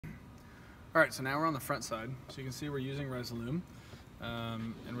All right, so now we're on the front side. So you can see we're using Resolume,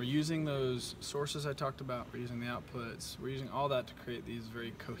 and we're using those sources I talked about. We're using the outputs. We're using all that to create these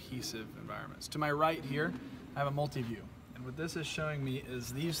very cohesive environments. To my right here, I have a multi-view. And what this is showing me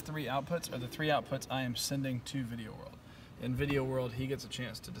is these three outputs are the three outputs I am sending to Video World. In Video World, he gets a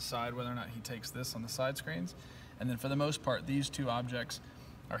chance to decide whether or not he takes this on the side screens. And then for the most part, these two objects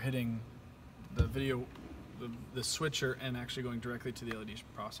are hitting the the switcher and actually going directly to the LED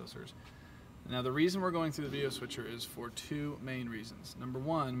processors. Now the reason we're going through the video switcher is for two main reasons. Number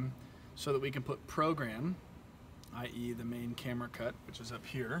one, so that we can put program, i.e. the main camera cut, which is up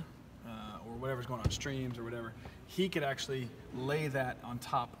here, or whatever's going on streams or whatever, he could actually lay that on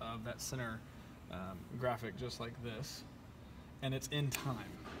top of that center graphic just like this, and it's in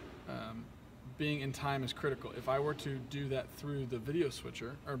time. Being in time is critical. If I were to do that through the video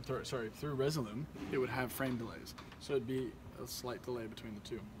switcher, or sorry, through Resolume, it would have frame delays. So it'd be a slight delay between the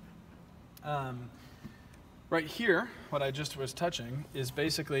two. Right here, what I just was touching is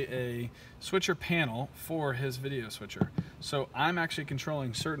basically a switcher panel for his video switcher. So I'm actually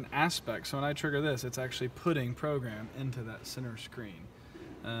controlling certain aspects. So when I trigger this, it's actually putting program into that center screen.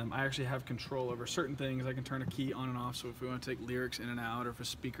 I actually have control over certain things. I can turn a key on and off, so if we want to take lyrics in and out, or if a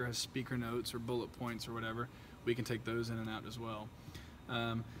speaker has speaker notes or bullet points or whatever, we can take those in and out as well.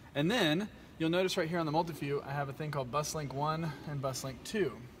 And then you'll notice right here on the multi-view, I have a thing called Buslink 1 and Buslink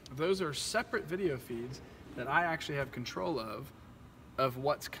 2. Those are separate video feeds that I actually have control of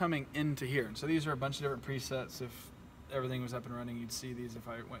what's coming into here. And so these are a bunch of different presets. If everything was up and running, you'd see these if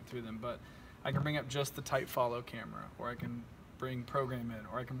I went through them. But I can bring up just the tight follow camera, or I can bring program in,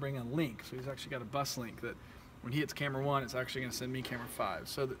 or I can bring a link. So he's actually got a bus link that when he hits camera 1, it's actually going to send me camera 5.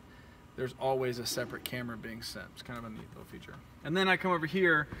 So that there's always a separate camera being sent. It's kind of a neat little feature. And then I come over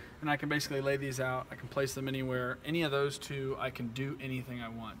here and I can basically lay these out. I can place them anywhere. Any of those two, I can do anything I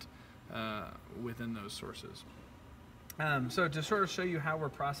want within those sources. So to sort of show you how we're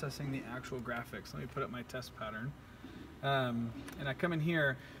processing the actual graphics, let me put up my test pattern. And I come in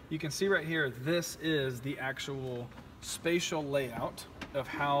here, you can see right here, this is the actual spatial layout of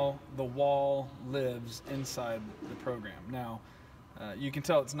how the wall lives inside the program. Now, you can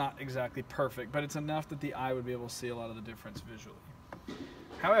tell it's not exactly perfect, but it's enough that the eye would be able to see a lot of the difference visually.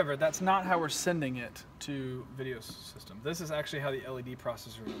 However, that's not how we're sending it to video system. This is actually how the LED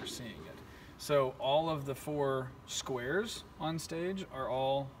processors are seeing it. So all of the 4 squares on stage are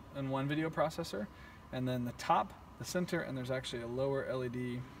all in one video processor, and then the top, the center, and there's actually a lower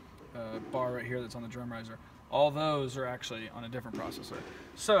LED bar right here that's on the drum riser. All those are actually on a different processor.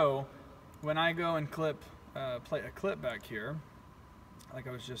 So when I go and play a clip back here, like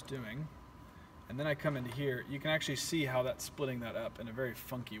I was just doing, and then I come into here, you can actually see how that's splitting that up in a very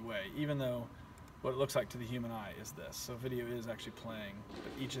funky way, even though what it looks like to the human eye is this. So video is actually playing,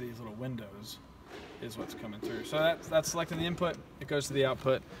 but each of these little windows is what's coming through. So that's selecting the input, it goes to the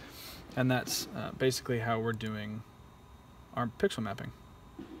output, and that's basically how we're doing our pixel mapping.